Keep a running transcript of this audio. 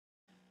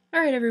All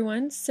right,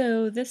 everyone.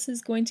 So this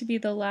is going to be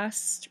the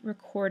last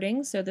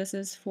recording. So this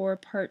is for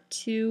part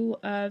 2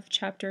 of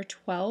chapter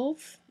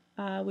 12.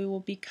 We will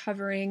be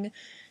covering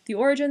the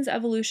origins,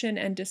 evolution,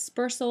 and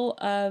dispersal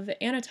of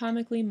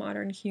anatomically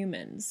modern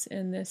humans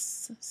in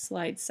this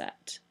slide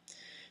set.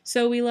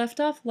 So we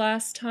left off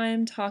last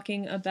time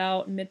talking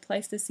about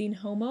mid-Pleistocene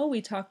Homo.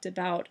 We talked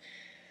about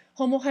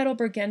Homo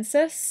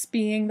heidelbergensis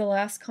being the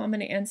last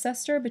common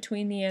ancestor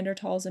between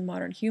Neanderthals and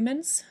modern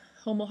humans.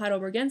 Homo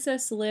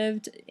heidelbergensis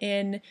lived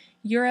in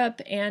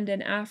Europe and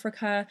in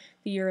Africa.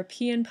 The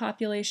European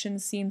population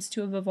seems to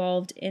have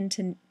evolved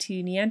into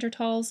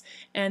Neanderthals,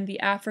 and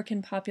the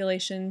African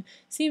population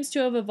seems to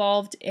have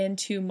evolved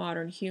into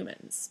modern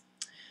humans.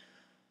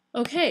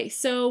 Okay,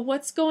 so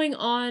what's going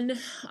on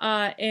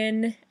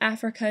in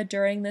Africa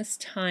during this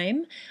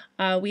time?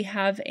 We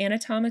have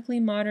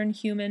anatomically modern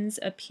humans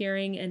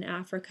appearing in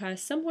Africa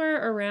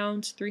somewhere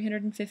around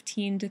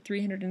 315 to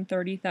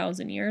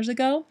 330,000 years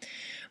ago.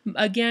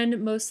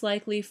 Again, most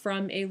likely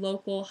from a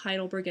local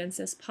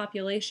Heidelbergensis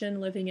population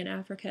living in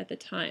Africa at the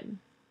time.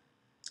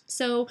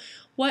 So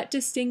what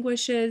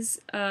distinguishes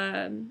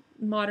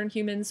modern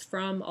humans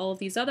from all of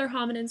these other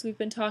hominins we've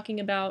been talking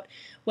about?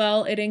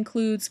 Well, it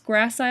includes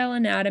gracile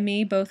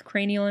anatomy, both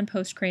cranial and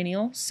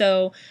postcranial.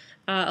 So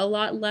a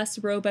lot less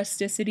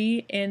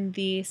robusticity in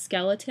the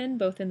skeleton,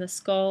 both in the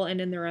skull and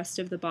in the rest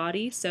of the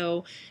body.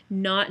 So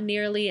not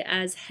nearly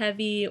as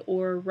heavy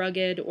or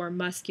rugged or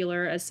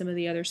muscular as some of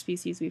the other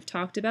species we've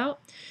talked about.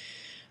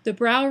 The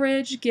brow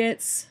ridge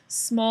gets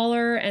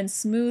smaller and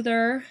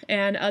smoother,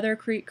 and other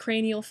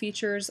cranial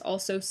features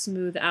also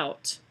smooth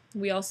out.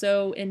 We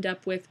also end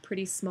up with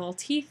pretty small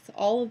teeth.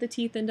 All of the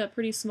teeth end up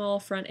pretty small,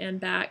 front and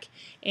back,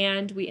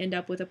 and we end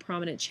up with a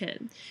prominent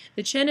chin.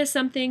 The chin is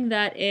something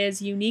that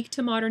is unique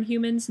to modern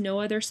humans. No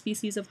other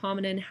species of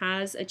hominin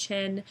has a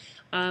chin.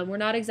 We're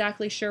not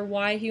exactly sure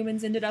why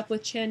humans ended up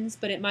with chins,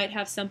 but it might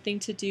have something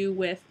to do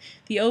with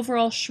the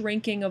overall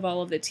shrinking of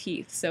all of the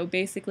teeth. So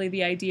basically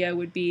the idea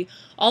would be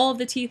all of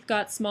the teeth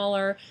got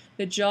smaller,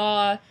 the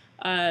jaw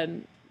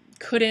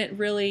couldn't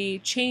really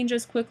change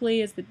as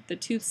quickly as the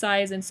tooth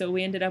size, and so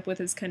we ended up with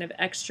this kind of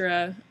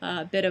extra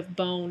bit of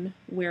bone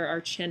where our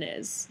chin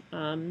is.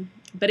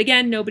 But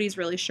again, nobody's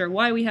really sure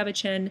why we have a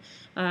chin,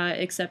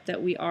 except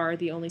that we are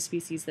the only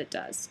species that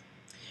does.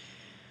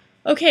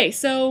 Okay,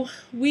 so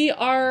we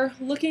are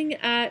looking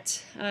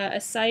at a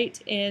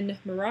site in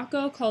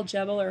Morocco called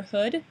Jebel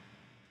Hood.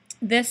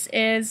 This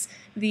is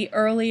the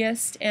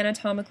earliest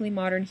anatomically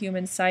modern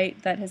human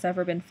site that has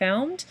ever been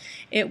found.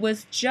 It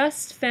was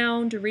just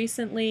found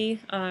recently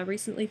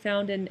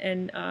found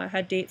and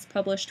had dates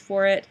published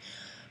for it.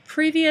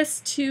 Previous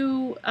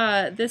to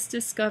this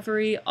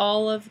discovery,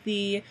 all of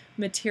the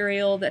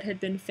material that had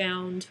been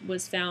found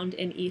was found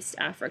in East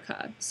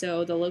Africa.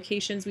 So the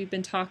locations we've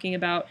been talking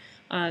about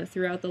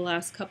throughout the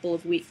last couple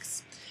of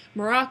weeks.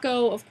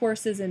 Morocco, of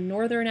course, is in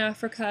northern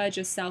Africa,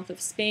 just south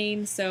of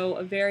Spain, so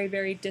a very,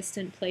 very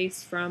distant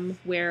place from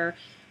where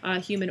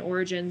human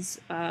origins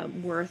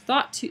were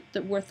thought to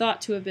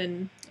have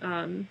been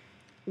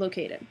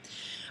located.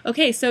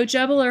 Okay, so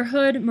Jebel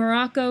Hood,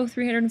 Morocco,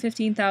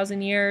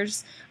 315,000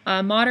 years.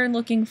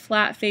 Modern-looking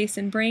flat face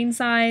and brain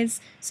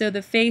size. So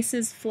the face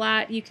is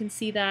flat. You can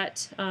see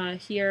that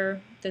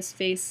here. This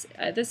face,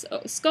 this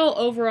skull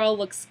overall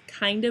looks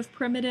kind of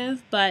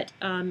primitive, but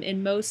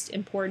in most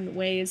important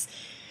ways,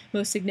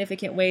 most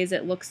significant ways,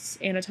 it looks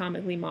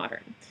anatomically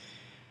modern.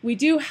 We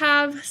do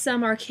have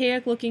some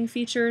archaic looking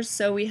features,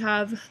 so we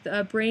have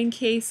a brain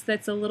case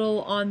that's a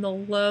little on the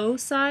low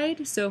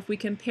side. So if we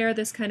compare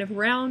this kind of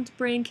round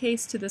brain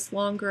case to this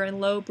longer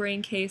and low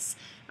brain case,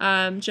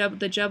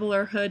 the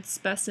Jebel Hood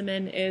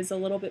specimen is a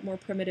little bit more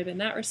primitive in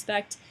that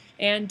respect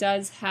and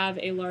does have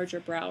a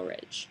larger brow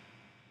ridge.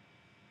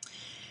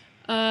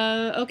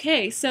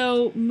 Okay,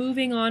 so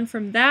moving on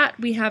from that,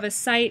 we have a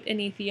site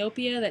in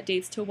Ethiopia that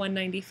dates to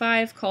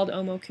 195 called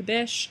Homo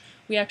Kibish.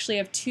 We actually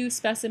have two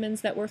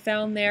specimens that were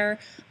found there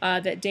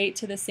that date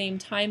to the same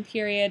time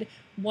period.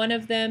 One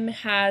of them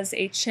has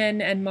a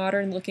chin and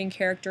modern-looking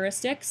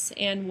characteristics,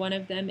 and one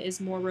of them is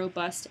more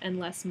robust and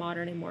less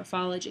modern in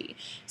morphology.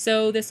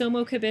 So this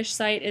Homo Kibish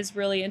site is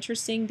really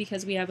interesting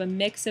because we have a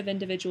mix of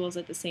individuals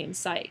at the same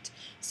site.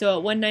 So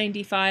at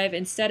 195,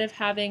 instead of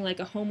having like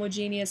a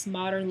homogeneous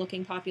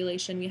modern-looking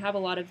population, we have a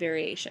lot of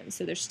variation.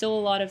 So there's still a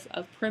lot of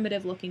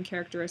primitive-looking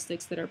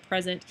characteristics that are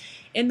present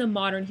in the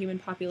modern human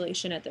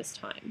population at this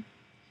time.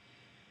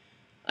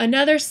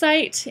 Another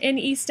site in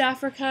East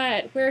Africa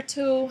at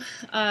Huerto,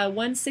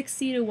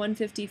 160 to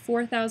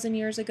 154,000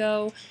 years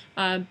ago.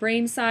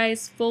 Brain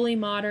size, fully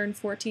modern,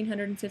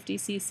 1450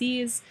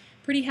 cc's.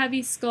 Pretty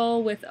heavy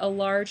skull with a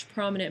large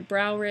prominent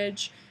brow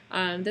ridge.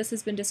 This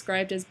has been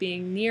described as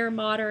being near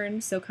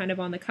modern, so kind of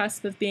on the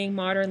cusp of being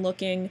modern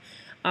looking.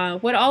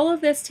 What all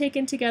of this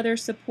taken together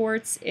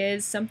supports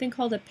is something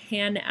called a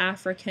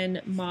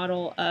Pan-African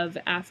model of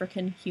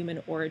African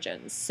human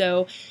origins.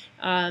 So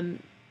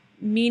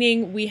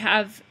meaning we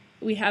have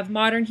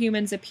modern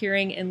humans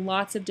appearing in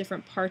lots of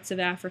different parts of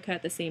Africa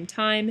at the same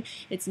time.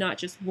 It's not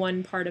just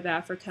one part of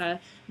Africa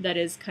that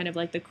is kind of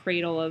like the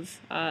cradle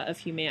of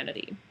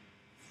humanity.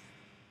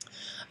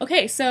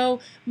 Okay,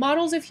 so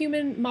models of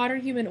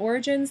modern human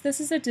origins, this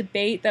is a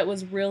debate that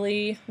was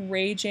really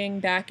raging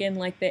back in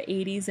like the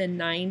 80s and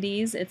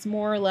 90s. It's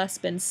more or less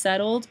been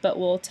settled, but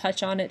we'll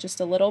touch on it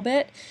just a little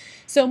bit.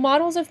 So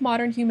models of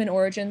modern human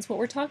origins, what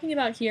we're talking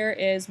about here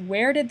is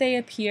where did they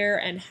appear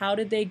and how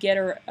did they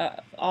get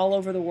all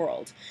over the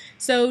world.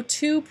 So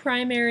two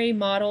primary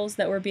models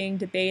that were being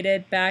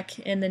debated back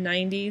in the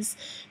 90s,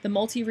 the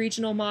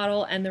multi-regional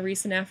model and the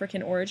recent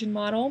African origin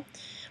model.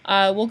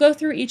 We'll go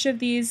through each of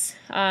these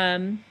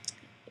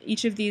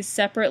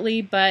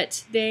separately,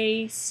 but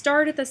they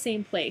start at the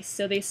same place.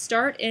 So they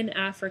start in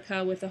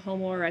Africa with the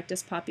Homo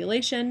erectus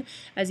population.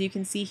 As you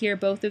can see here,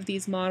 both of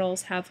these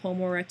models have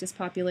Homo erectus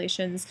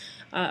populations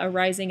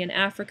arising in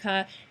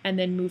Africa and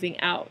then moving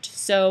out.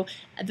 So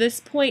at this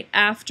point,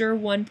 after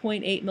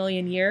 1.8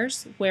 million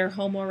years, where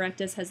Homo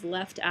erectus has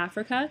left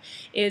Africa,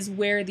 is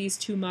where these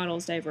two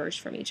models diverge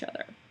from each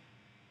other.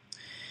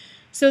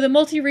 So the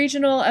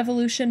multi-regional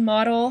evolution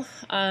model,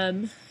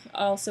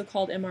 also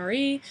called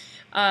MRE,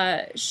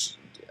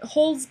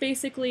 holds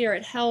basically, or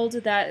it held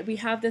that we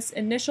have this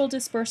initial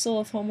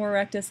dispersal of Homo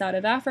erectus out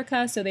of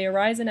Africa. So they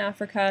arise in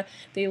Africa,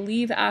 they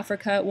leave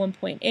Africa at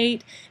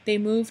 1.8, they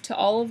move to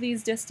all of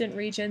these distant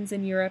regions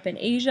in Europe and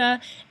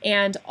Asia,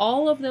 and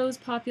all of those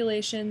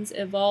populations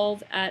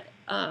evolve at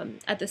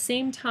the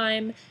same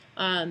time,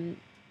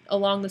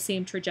 along the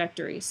same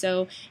trajectory.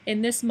 So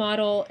in this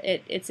model,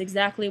 it's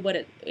exactly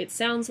what it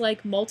sounds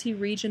like.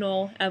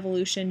 Multi-regional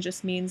evolution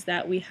just means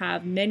that we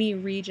have many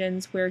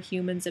regions where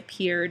humans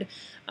appeared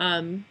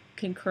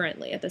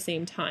concurrently at the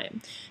same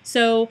time.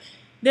 So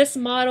this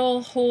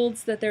model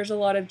holds that there's a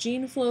lot of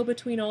gene flow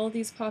between all of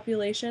these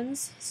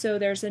populations. So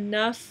there's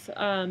enough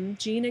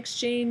gene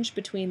exchange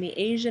between the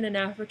Asian and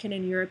African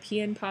and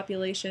European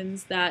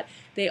populations that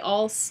they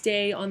all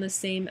stay on the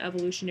same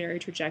evolutionary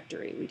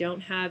trajectory. We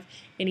don't have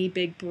any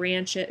big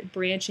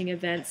branching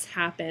events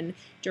happen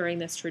during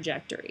this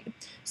trajectory.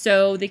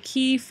 So the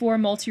key for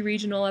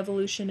multi-regional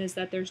evolution is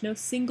that there's no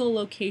single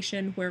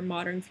location where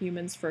modern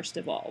humans first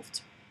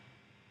evolved.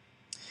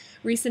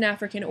 Recent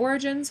African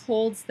origins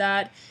holds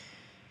that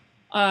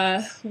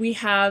we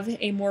have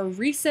a more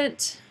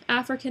recent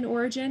African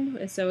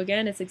origin. So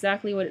again, it's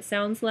exactly what it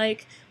sounds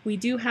like. We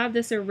do have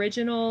this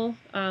original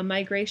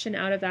migration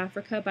out of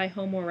Africa by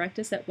Homo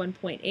erectus at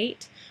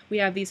 1.8. We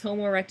have these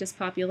Homo erectus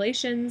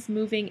populations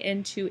moving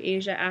into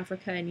Asia,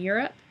 Africa, and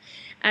Europe.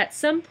 At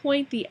some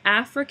point, the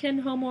African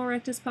Homo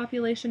erectus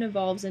population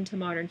evolves into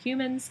modern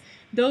humans.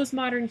 Those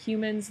modern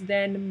humans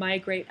then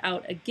migrate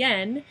out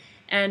again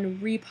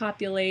and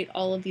repopulate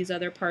all of these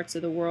other parts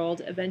of the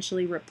world,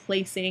 eventually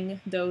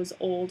replacing those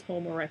old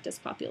Homo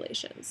erectus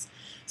populations.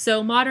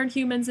 So modern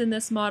humans in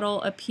this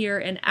model appear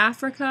in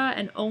Africa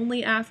and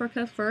only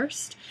Africa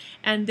first,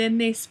 and then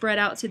they spread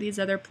out to these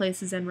other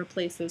places and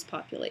replace those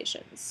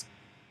populations.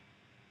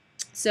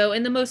 So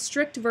in the most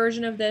strict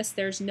version of this,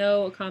 there's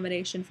no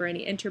accommodation for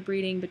any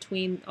interbreeding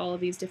between all of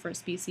these different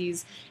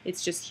species.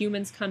 It's just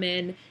humans come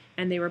in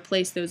and they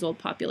replace those old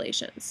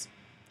populations.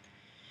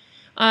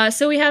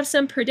 So we have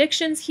some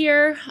predictions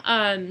here.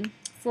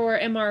 For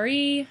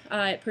MRE,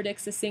 it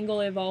predicts a single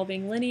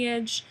evolving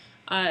lineage,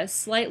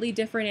 slightly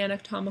different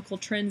anatomical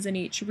trends in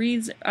each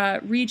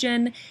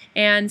region,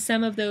 and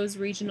some of those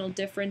regional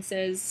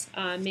differences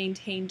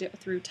maintained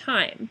through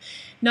time.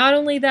 Not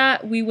only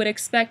that, we would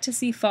expect to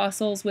see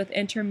fossils with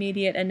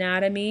intermediate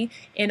anatomy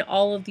in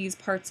all of these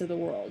parts of the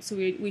world. So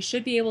we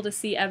should be able to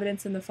see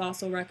evidence in the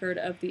fossil record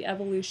of the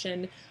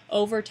evolution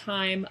over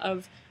time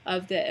of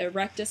the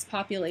erectus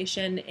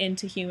population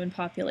into human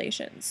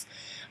populations.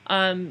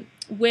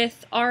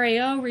 With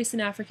RAO,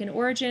 recent African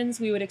origins,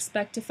 we would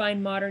expect to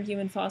find modern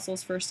human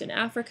fossils first in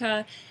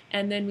Africa,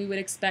 and then we would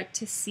expect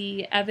to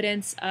see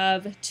evidence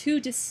of two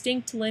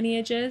distinct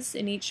lineages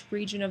in each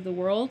region of the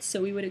world.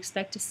 So we would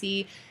expect to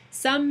see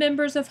some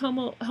members of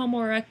Homo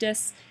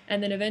erectus,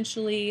 and then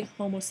eventually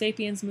Homo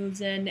sapiens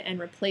moves in and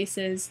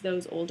replaces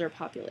those older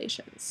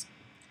populations.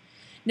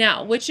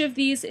 Now, which of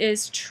these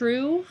is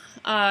true?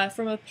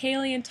 From a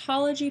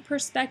paleontology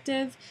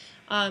perspective,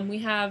 we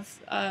have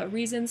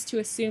reasons to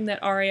assume that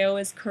RAO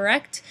is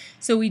correct.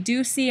 So we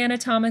do see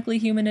anatomically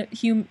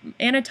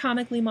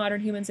modern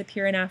humans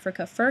appear in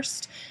Africa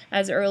first,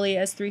 as early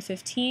as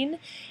 315.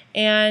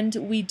 And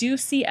we do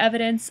see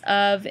evidence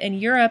of, in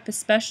Europe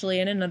especially,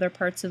 and in other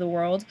parts of the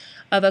world,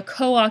 of a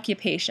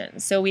co-occupation.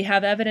 So we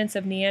have evidence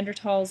of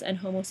Neanderthals and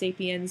Homo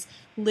sapiens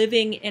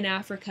living in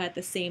Africa at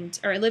the same,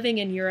 or living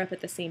in Europe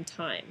at the same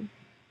time.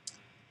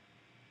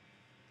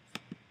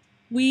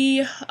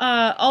 We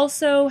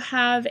also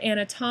have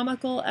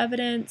anatomical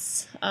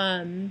evidence,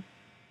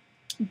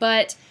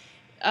 but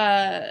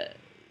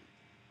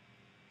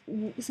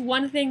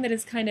one thing that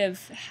has kind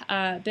of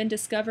been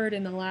discovered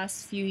in the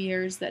last few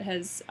years that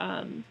has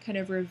kind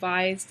of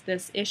revised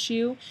this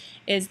issue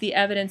is the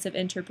evidence of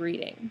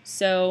interbreeding.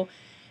 So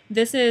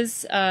this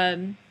is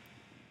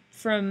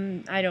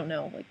from, I don't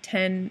know, like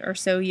 10 or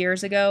so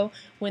years ago,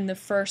 when the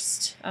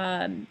first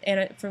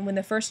when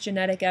the first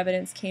genetic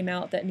evidence came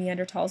out that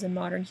Neanderthals and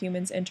modern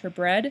humans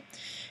interbred.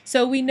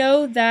 So we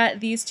know that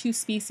these two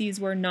species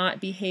were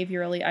not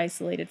behaviorally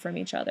isolated from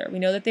each other. We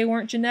know that they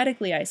weren't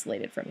genetically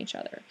isolated from each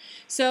other.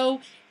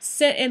 So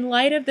in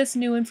light of this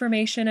new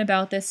information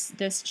about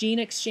this gene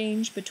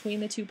exchange between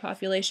the two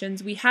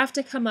populations, we have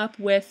to come up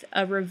with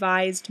a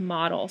revised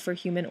model for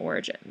human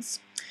origins.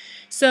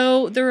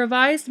 So the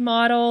revised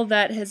model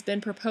that has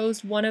been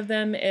proposed, one of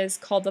them is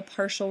called the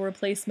partial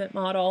replacement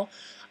model.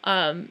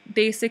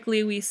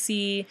 Basically, we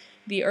see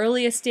the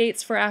earliest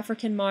dates for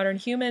African modern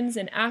humans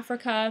in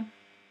Africa.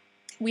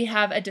 We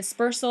have a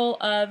dispersal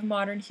of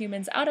modern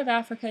humans out of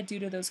Africa due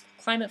to those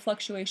climate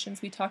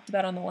fluctuations we talked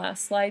about on the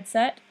last slide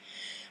set.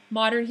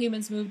 Modern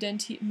humans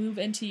move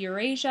into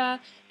Eurasia,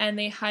 and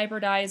they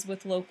hybridize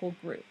with local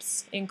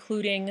groups,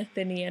 including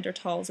the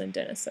Neanderthals and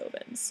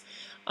Denisovans.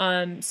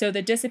 So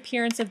the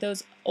disappearance of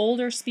those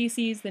older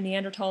species, the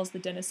Neanderthals, the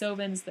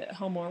Denisovans, the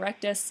Homo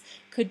erectus,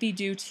 could be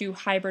due to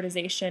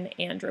hybridization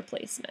and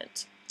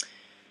replacement.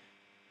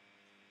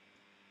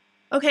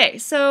 Okay,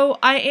 so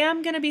I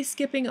am going to be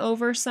skipping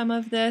over some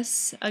of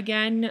this.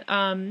 Again,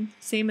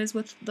 same as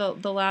with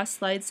the last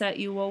slide set,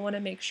 you will want to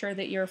make sure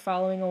that you're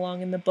following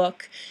along in the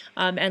book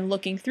and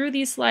looking through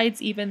these slides,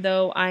 even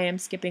though I am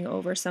skipping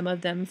over some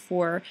of them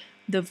for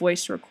the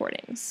voice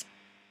recordings.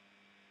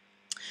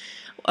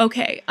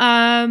 Okay,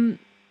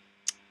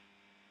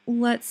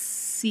 let's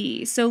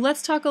see. So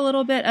let's talk a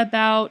little bit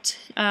about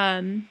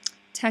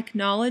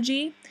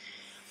technology.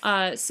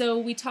 So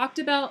we talked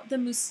about the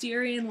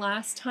Mousterian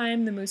last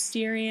time. The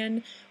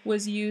Mousterian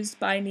was used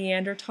by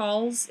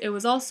Neanderthals. It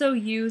was also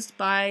used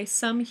by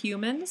some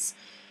humans.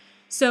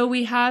 So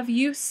we have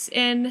use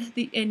in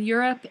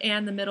Europe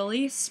and the Middle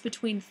East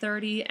between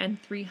 30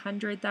 and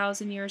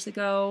 300,000 years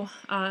ago.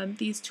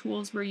 These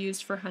tools were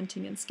used for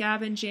hunting and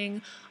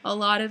scavenging. A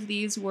lot of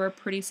these were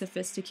pretty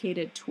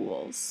sophisticated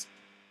tools.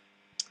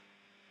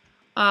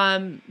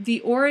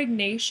 The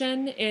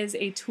Aurignacian is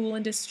a tool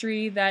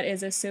industry that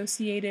is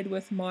associated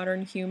with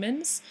modern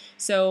humans.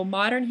 So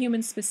modern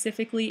humans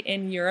specifically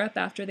in Europe,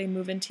 after they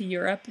move into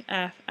Europe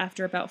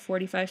after about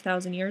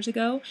 45,000 years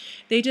ago,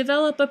 they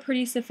develop a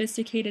pretty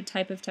sophisticated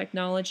type of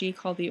technology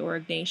called the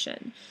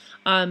Aurignacian.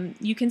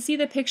 You can see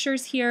the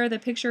pictures here.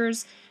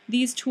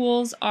 These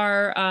tools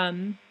are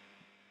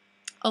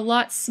a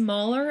lot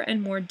smaller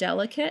and more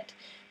delicate.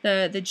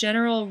 The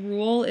general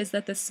rule is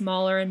that the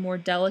smaller and more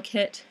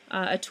delicate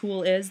a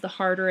tool is, the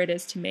harder it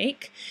is to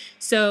make.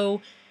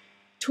 So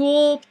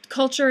tool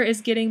culture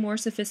is getting more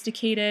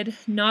sophisticated,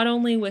 not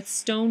only with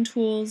stone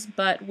tools,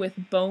 but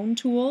with bone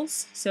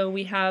tools. So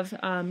we have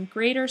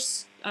greater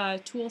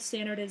tool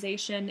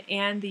standardization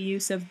and the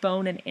use of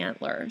bone and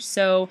antler.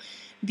 So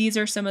these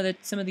are some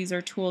of these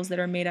are tools that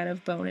are made out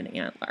of bone and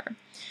antler.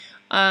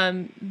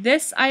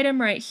 This item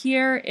right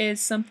here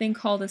is something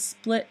called a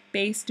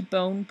split-based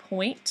bone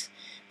point.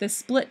 The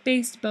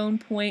split-based bone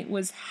point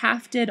was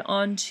hafted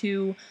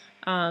onto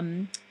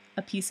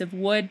a piece of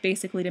wood,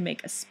 basically to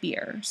make a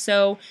spear.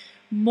 So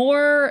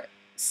more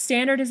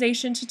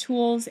standardization to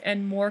tools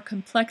and more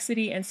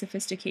complexity and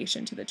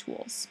sophistication to the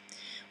tools.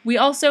 We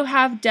also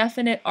have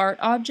definite art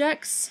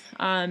objects.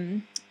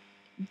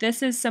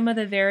 This is some of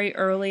the very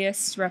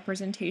earliest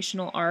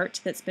representational art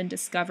that's been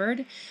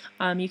discovered.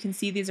 You can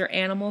see these are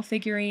animal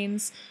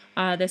figurines.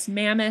 This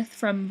mammoth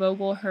from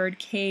Vogelherd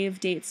Cave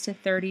dates to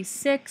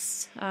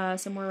 36,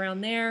 somewhere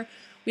around there.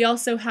 We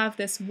also have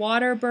this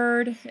water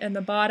bird in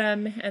the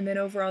bottom, and then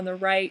over on the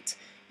right,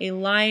 a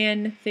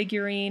lion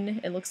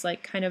figurine. It looks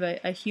like kind of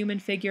a human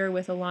figure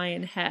with a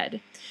lion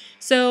head.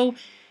 So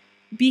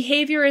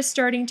behavior is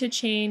starting to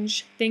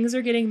change. Things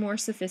are getting more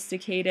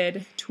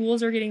sophisticated.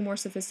 Tools are getting more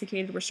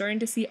sophisticated. We're starting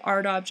to see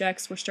art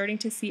objects. We're starting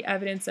to see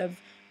evidence of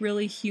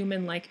really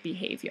human-like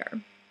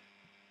behavior.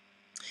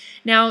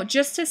 Now,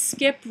 just to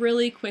skip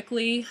really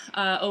quickly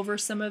over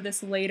some of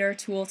this later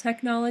tool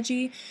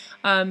technology,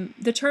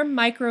 the term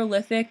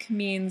microlithic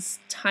means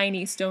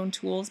tiny stone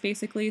tools,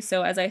 basically.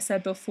 So as I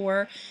said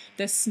before,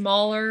 the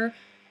smaller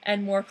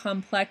and more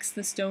complex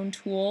the stone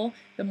tool,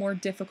 the more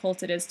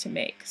difficult it is to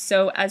make.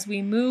 So as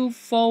we move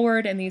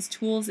forward and these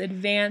tools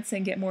advance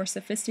and get more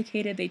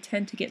sophisticated, they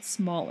tend to get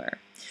smaller.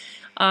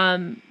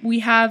 We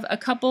have a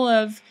couple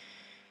of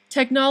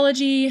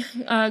technology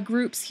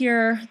groups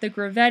here. The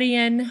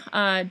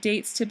Gravettian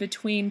dates to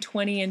between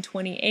 20 and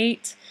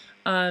 28.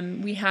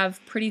 We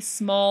have pretty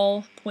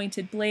small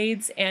pointed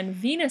blades and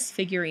Venus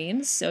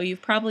figurines. So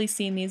you've probably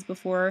seen these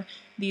before,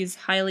 these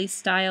highly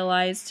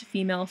stylized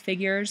female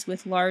figures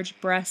with large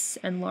breasts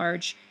and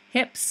large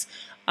hips.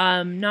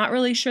 Not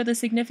really sure the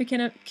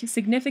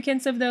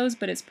significance of those,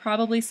 but it's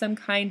probably some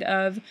kind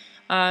of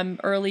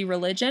early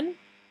religion.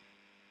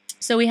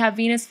 So we have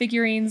Venus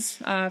figurines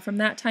from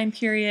that time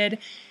period.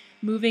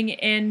 Moving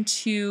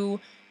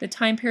into the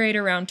time period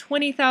around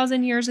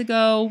 20,000 years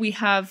ago,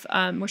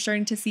 we're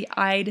starting to see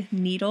eyed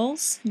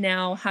needles.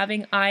 Now,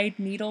 having eyed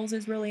needles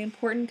is really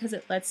important because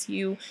it lets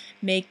you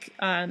make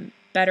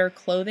better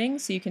clothing,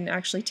 so you can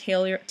actually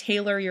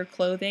tailor your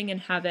clothing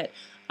and have it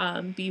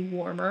be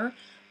warmer.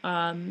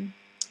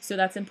 So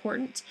that's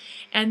important.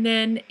 And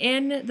then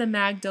in the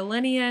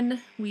Magdalenian,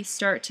 we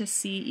start to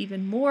see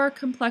even more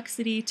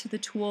complexity to the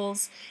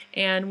tools,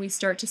 and we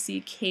start to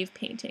see cave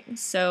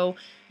paintings. So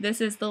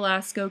this is the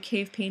Lascaux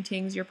cave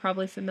paintings. You're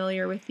probably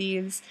familiar with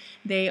these.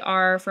 They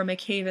are from a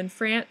cave in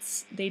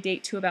France. They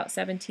date to about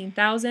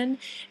 17,000,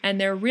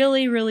 and they're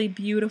really, really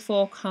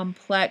beautiful,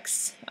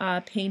 complex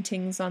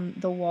paintings on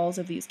the walls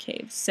of these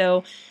caves.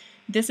 So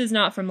this is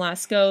not from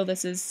Lascaux.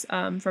 This is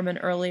from an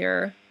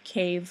earlier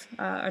cave,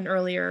 an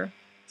earlier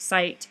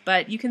site,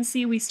 but you can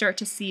see we start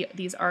to see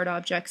these art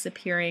objects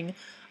appearing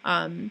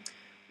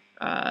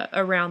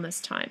around this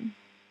time.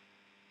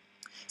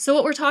 So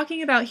what we're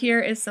talking about here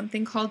is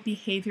something called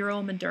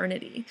behavioral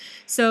modernity.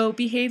 So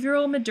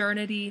behavioral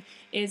modernity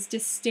is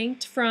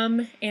distinct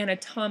from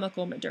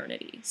anatomical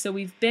modernity. So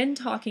we've been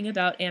talking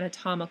about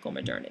anatomical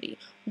modernity.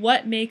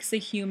 What makes a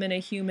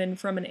human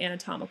from an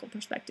anatomical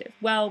perspective?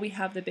 Well, we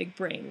have the big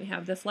brain, we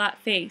have the flat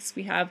face,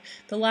 we have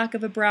the lack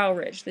of a brow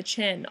ridge, the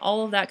chin,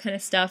 all of that kind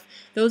of stuff.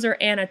 Those are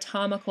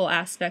anatomical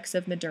aspects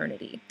of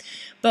modernity.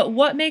 But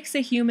what makes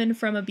a human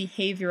from a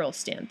behavioral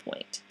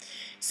standpoint?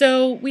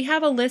 So we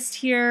have a list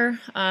here.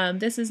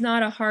 This is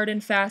not a hard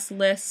and fast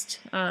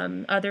list.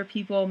 Other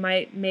people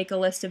might make a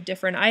list of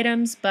different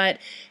items, but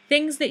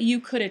things that you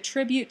could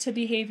attribute to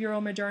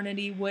behavioral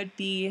modernity would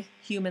be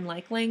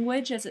human-like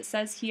language, as it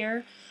says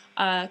here,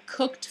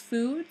 cooked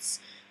foods.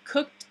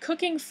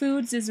 Cooking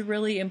foods is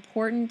really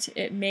important.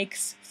 It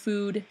makes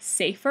food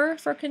safer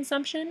for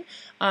consumption.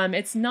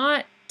 It's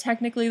not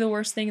technically the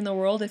worst thing in the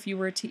world if you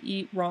were to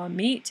eat raw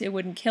meat. It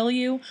wouldn't kill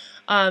you,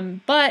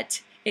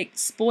 but it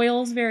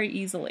spoils very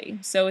easily.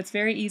 So it's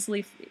very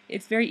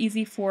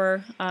easy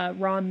for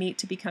raw meat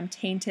to become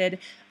tainted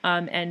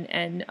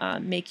and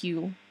make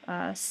you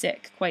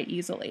sick quite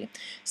easily.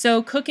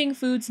 So cooking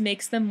foods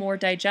makes them more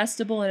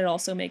digestible, and it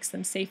also makes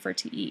them safer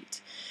to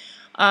eat.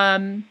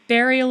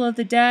 Burial of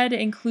the dead,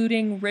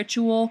 including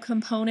ritual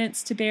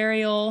components to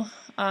burial.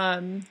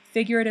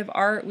 Figurative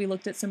art, we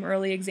looked at some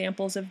early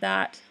examples of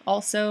that.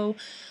 Also,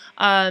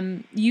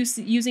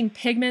 using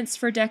pigments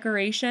for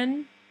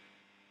decoration.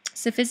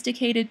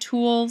 Sophisticated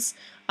tools,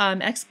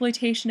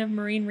 exploitation of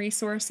marine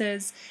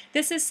resources.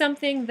 This is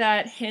something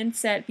that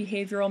hints at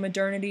behavioral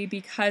modernity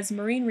because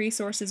marine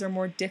resources are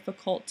more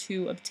difficult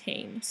to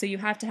obtain. So you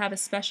have to have a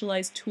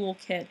specialized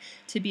toolkit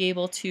to be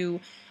able to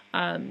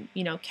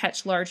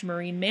catch large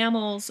marine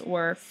mammals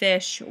or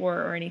fish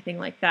or anything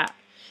like that.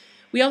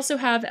 We also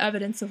have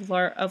evidence of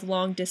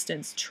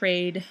long-distance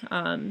trade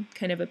kind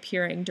of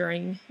appearing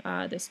during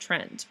this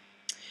trend.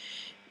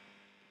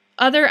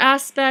 Other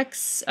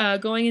aspects,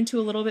 going into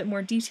a little bit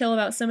more detail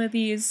about some of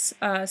these,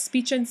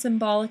 speech and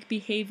symbolic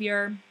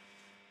behavior.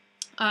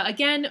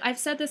 Again, I've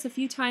said this a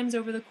few times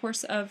over the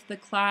course of the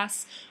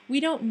class. We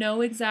don't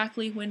know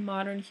exactly when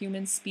modern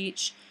human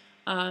speech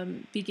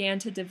began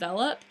to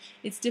develop.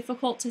 It's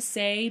difficult to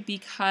say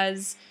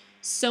because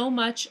so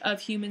much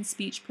of human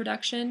speech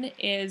production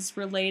is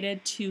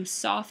related to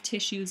soft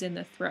tissues in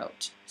the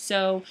throat.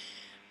 So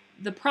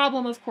the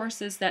problem, of course,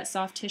 is that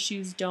soft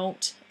tissues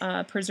don't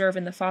preserve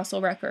in the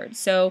fossil record.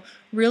 So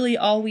really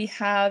all we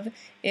have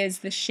is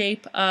the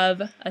shape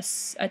of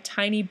a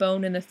tiny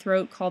bone in the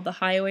throat called the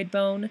hyoid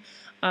bone.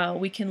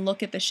 We can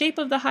look at the shape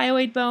of the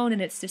hyoid bone,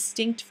 and it's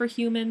distinct for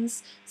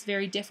humans. It's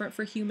very different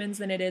for humans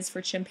than it is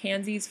for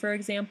chimpanzees, for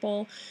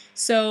example.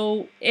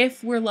 So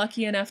if we're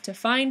lucky enough to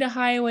find a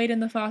hyoid in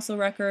the fossil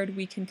record,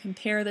 we can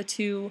compare the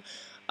two.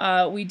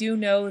 We do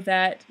know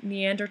that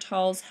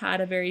Neanderthals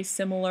had a very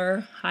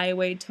similar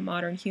hyoid to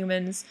modern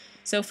humans.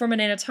 So from an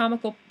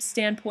anatomical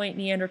standpoint,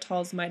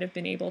 Neanderthals might have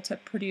been able to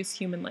produce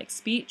human-like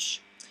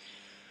speech.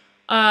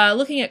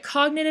 Looking at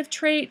cognitive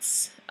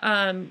traits,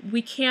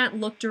 we can't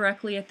look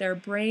directly at their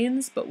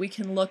brains, but we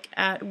can look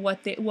at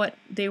what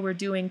they were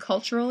doing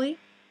culturally.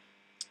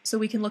 So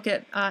we can look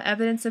at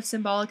evidence of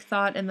symbolic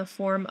thought in the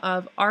form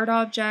of art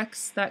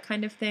objects, that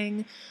kind of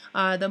thing.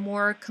 The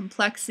more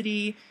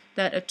complexity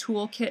that a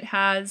toolkit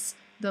has,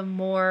 the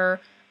more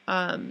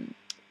kind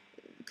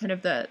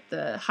of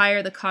the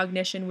higher the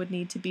cognition would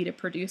need to be to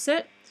produce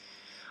it.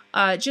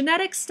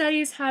 Genetic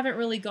studies haven't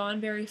really gone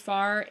very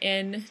far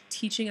in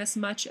teaching us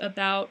much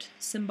about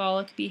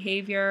symbolic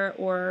behavior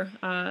or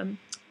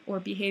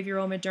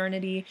behavioral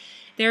modernity.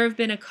 There have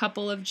been a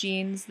couple of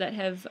genes that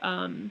have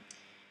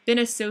been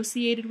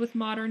associated with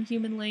modern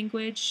human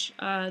language.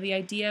 The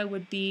idea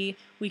would be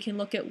we can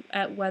look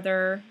at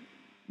whether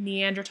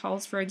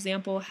Neanderthals, for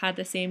example, had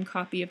the same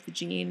copy of the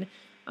gene.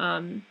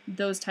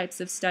 Those types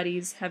of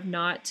studies have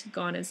not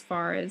gone as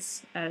far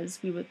as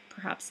we would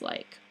perhaps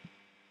like.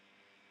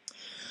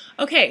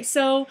 Okay,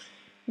 so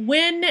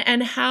When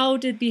and how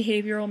did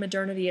behavioral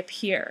modernity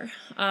appear?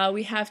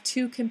 We have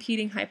two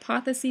competing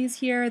hypotheses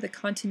here, the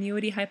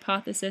continuity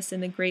hypothesis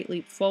and the Great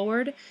Leap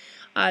Forward.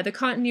 The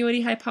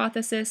continuity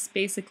hypothesis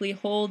basically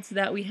holds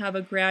that we have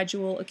a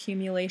gradual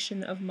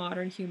accumulation of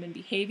modern human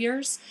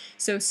behaviors.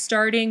 So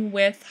starting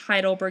with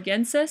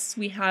Heidelbergensis,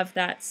 we have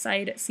that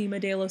site at Cima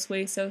de los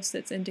Huesos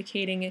that's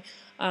indicating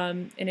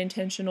an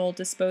intentional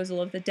disposal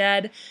of the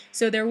dead.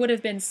 So there would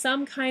have been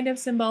some kind of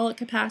symbolic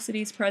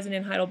capacities present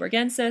in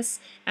Heidelbergensis,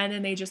 and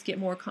then they just get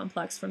more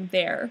complex from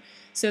there.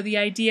 So the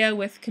idea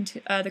with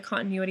the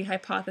continuity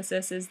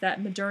hypothesis is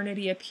that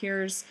modernity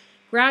appears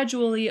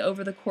gradually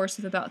over the course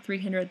of about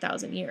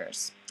 300,000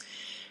 years.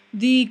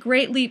 The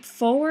Great Leap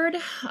Forward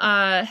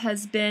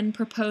has been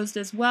proposed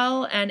as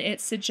well, and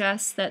it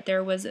suggests that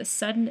there was a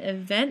sudden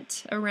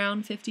event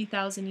around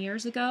 50,000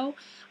 years ago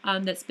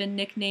that's been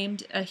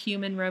nicknamed a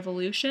human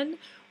revolution,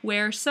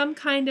 where some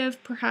kind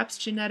of perhaps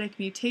genetic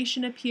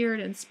mutation appeared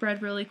and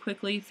spread really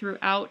quickly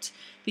throughout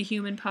the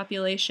human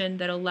population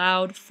that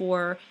allowed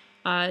for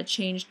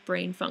changed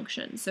brain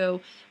function.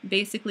 So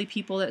basically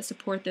people that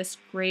support this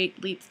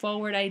Great Leap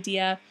Forward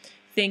idea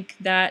think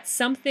that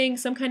some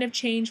kind of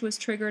change was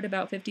triggered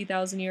about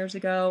 50,000 years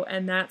ago,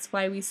 and that's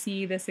why we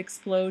see this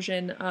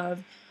explosion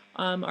of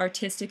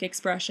artistic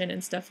expression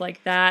and stuff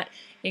like that,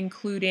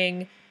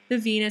 including the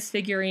Venus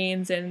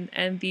figurines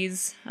and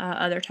these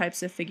other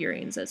types of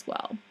figurines as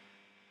well.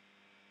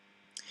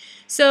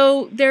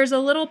 So there's a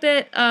little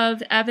bit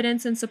of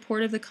evidence in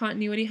support of the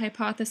continuity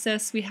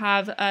hypothesis. We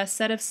have a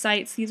set of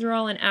sites. These are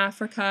all in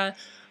Africa.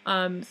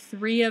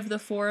 3 of the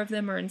 4 of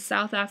them are in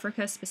South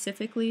Africa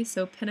specifically.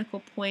 So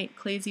Pinnacle Point,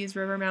 Clayze's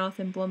River Mouth,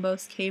 and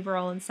Blombos Cave are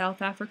all in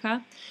South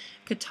Africa.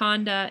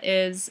 Katanda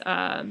is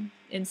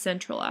in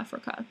Central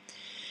Africa.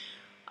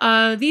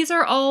 These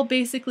are all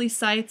basically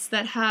sites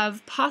that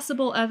have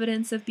possible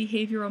evidence of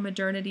behavioral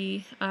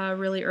modernity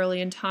really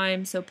early in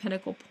time. So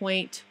Pinnacle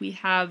Point, we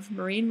have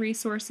marine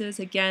resources.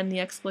 Again,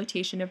 the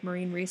exploitation of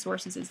marine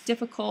resources is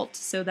difficult,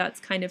 so that's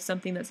kind of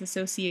something that's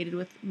associated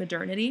with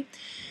modernity.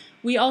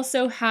 We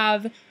also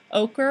have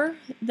ochre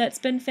that's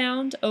been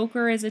found.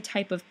 Ochre is a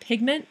type of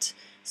pigment,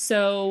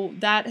 so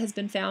that has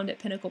been found at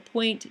Pinnacle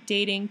Point,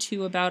 dating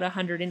to about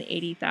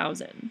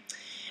 180,000.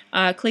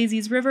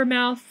 Clayze's River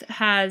Mouth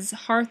has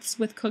hearths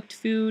with cooked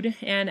food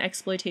and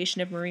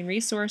exploitation of marine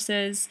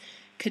resources.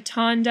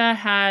 Katanda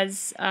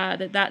has,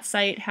 that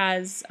site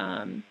has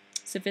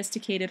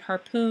sophisticated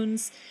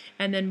harpoons,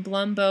 and then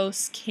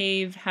Blombos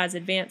Cave has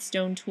advanced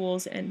stone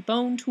tools and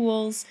bone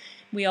tools.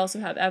 We also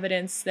have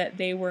evidence that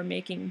they were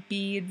making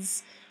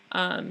beads,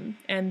 and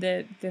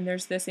then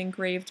there's this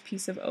engraved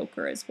piece of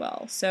ochre as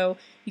well. So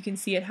you can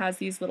see it has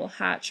these little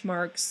hatch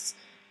marks.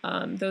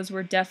 Those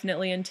were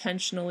definitely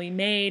intentionally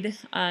made.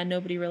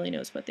 Nobody really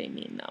knows what they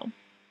mean, though.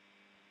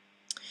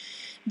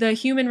 The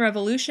human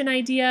revolution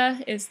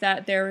idea is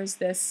that there is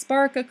this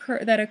spark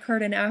that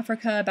occurred in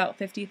Africa about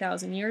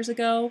 50,000 years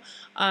ago.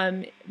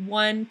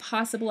 One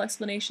possible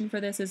explanation for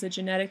this is a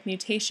genetic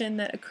mutation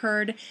that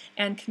occurred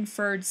and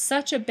conferred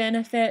such a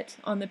benefit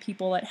on the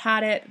people that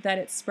had it that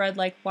it spread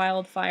like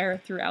wildfire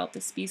throughout the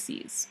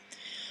species.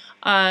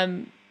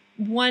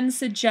 One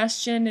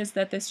suggestion is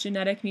that this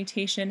genetic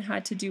mutation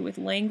had to do with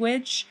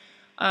language.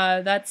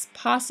 That's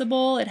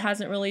possible. It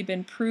hasn't really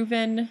been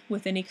proven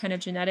with any kind of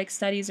genetic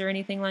studies or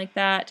anything like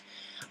that.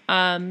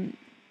 The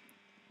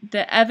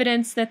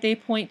evidence that they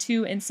point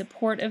to in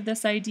support of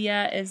this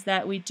idea is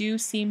that we do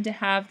seem to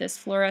have this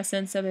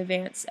fluorescence of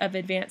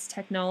advanced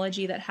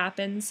technology that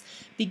happens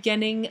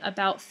beginning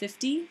about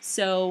 50.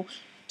 So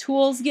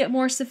tools get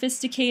more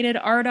sophisticated,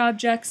 art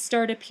objects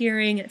start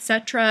appearing,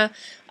 etc.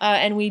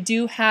 And we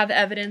do have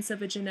evidence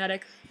of a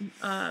genetic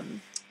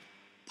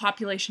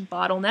population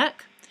bottleneck.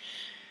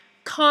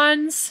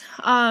 Cons,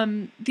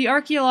 the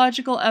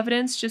archaeological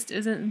evidence just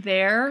isn't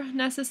there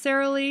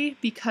necessarily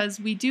because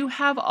we do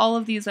have all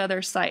of these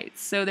other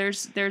sites. So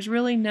there's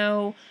really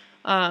no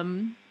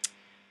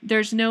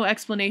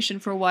explanation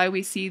for why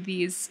we see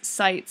these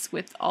sites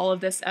with all of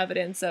this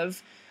evidence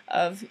of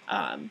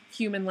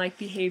human-like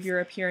behavior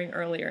appearing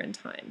earlier in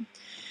time.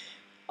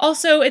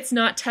 Also, it's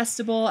not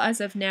testable as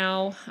of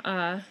now.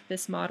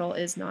 This model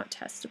is not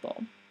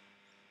testable.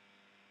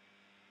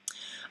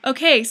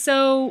 Okay,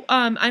 so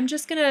I'm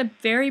just going to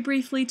very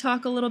briefly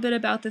talk a little bit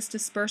about this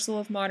dispersal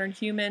of modern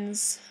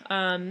humans.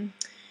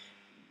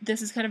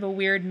 This is kind of a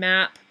weird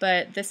map,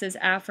 but this is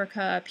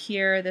Africa up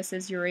here, this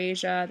is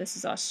Eurasia, this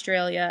is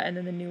Australia, and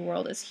then the New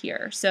World is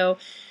here. So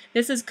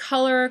this is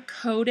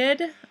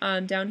color-coded.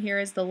 Down here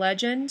is the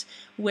legend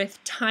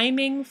with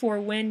timing for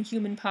when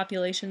human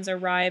populations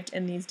arrived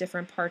in these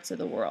different parts of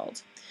the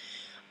world.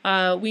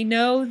 We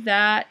know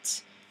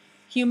that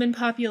human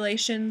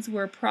populations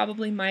were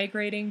probably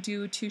migrating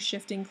due to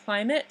shifting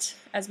climate.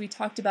 As we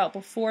talked about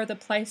before, the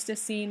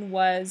Pleistocene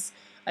was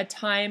a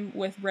time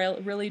with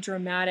really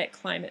dramatic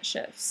climate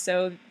shifts.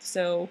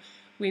 So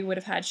we would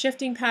have had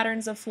shifting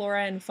patterns of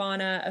flora and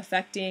fauna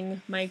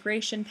affecting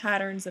migration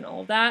patterns and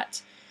all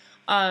that.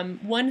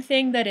 One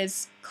thing that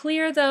is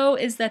clear, though,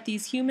 is that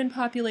these human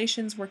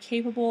populations were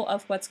capable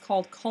of what's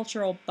called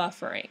cultural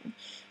buffering.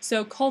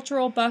 So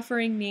cultural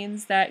buffering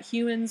means that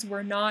humans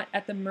were not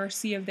at the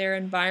mercy of their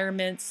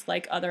environments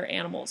like other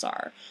animals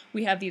are.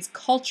 We have these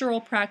cultural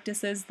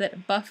practices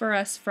that buffer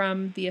us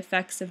from the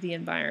effects of the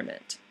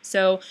environment.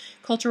 So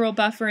cultural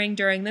buffering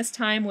during this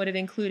time would have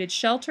included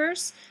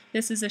shelters.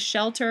 This is a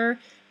shelter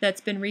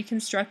that's been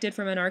reconstructed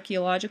from an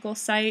archaeological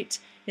site.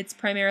 It's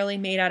primarily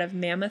made out of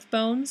mammoth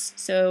bones,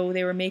 so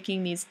they were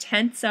making these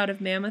tents out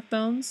of mammoth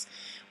bones.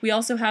 We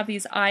also have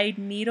these eyed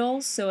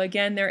needles, so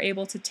again, they're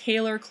able to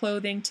tailor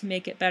clothing to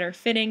make it better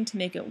fitting, to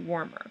make it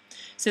warmer.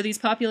 So these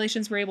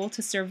populations were able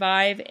to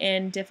survive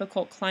in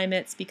difficult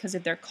climates because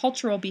of their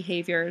cultural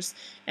behaviors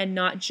and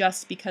not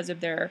just because of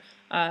their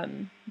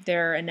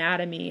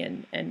anatomy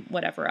and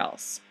whatever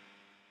else.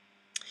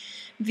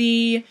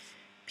 The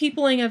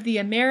peopling of the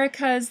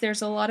Americas,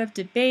 there's a lot of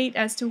debate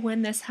as to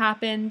when this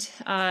happened.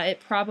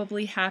 It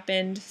probably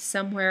happened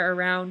somewhere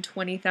around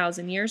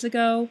 20,000 years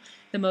ago.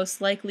 The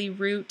most likely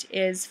route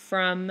is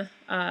from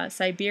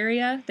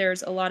Siberia.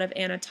 There's a lot of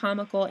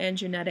anatomical and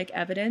genetic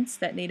evidence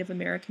that Native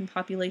American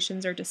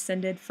populations are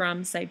descended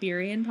from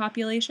Siberian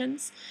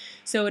populations.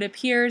 So it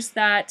appears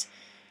that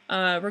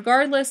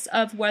regardless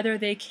of whether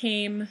they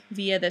came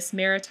via this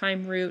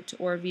maritime route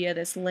or via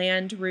this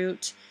land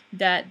route,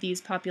 that these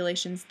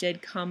populations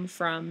did come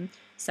from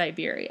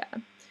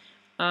Siberia.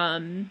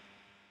 That,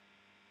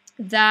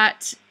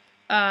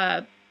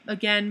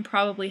 again,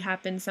 probably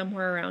happened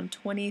somewhere around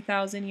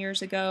 20,000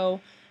 years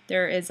ago.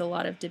 There is a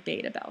lot of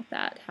debate about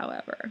that,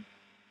 however.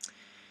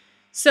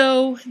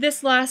 So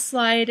this last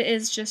slide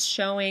is just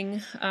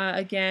showing,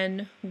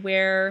 again,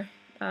 where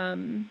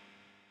when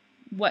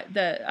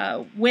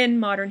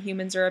modern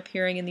humans are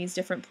appearing in these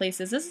different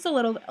places. This is a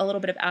little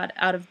bit of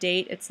out of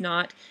date. It's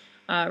not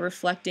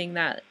reflecting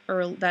that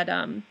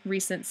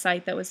recent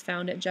site that was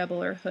found at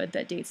Jebel or Hood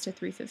that dates to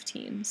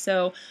 315.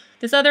 So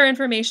this other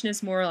information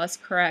is more or less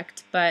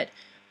correct, but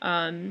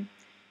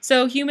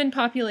so human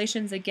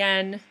populations,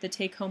 again, the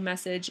take-home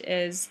message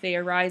is they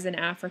arise in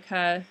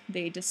Africa,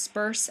 they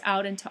disperse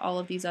out into all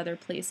of these other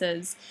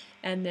places,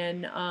 and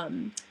then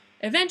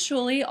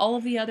eventually, all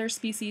of the other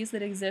species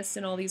that exist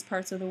in all these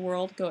parts of the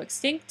world go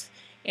extinct,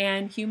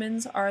 and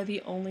humans are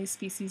the only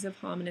species of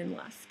hominin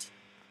left.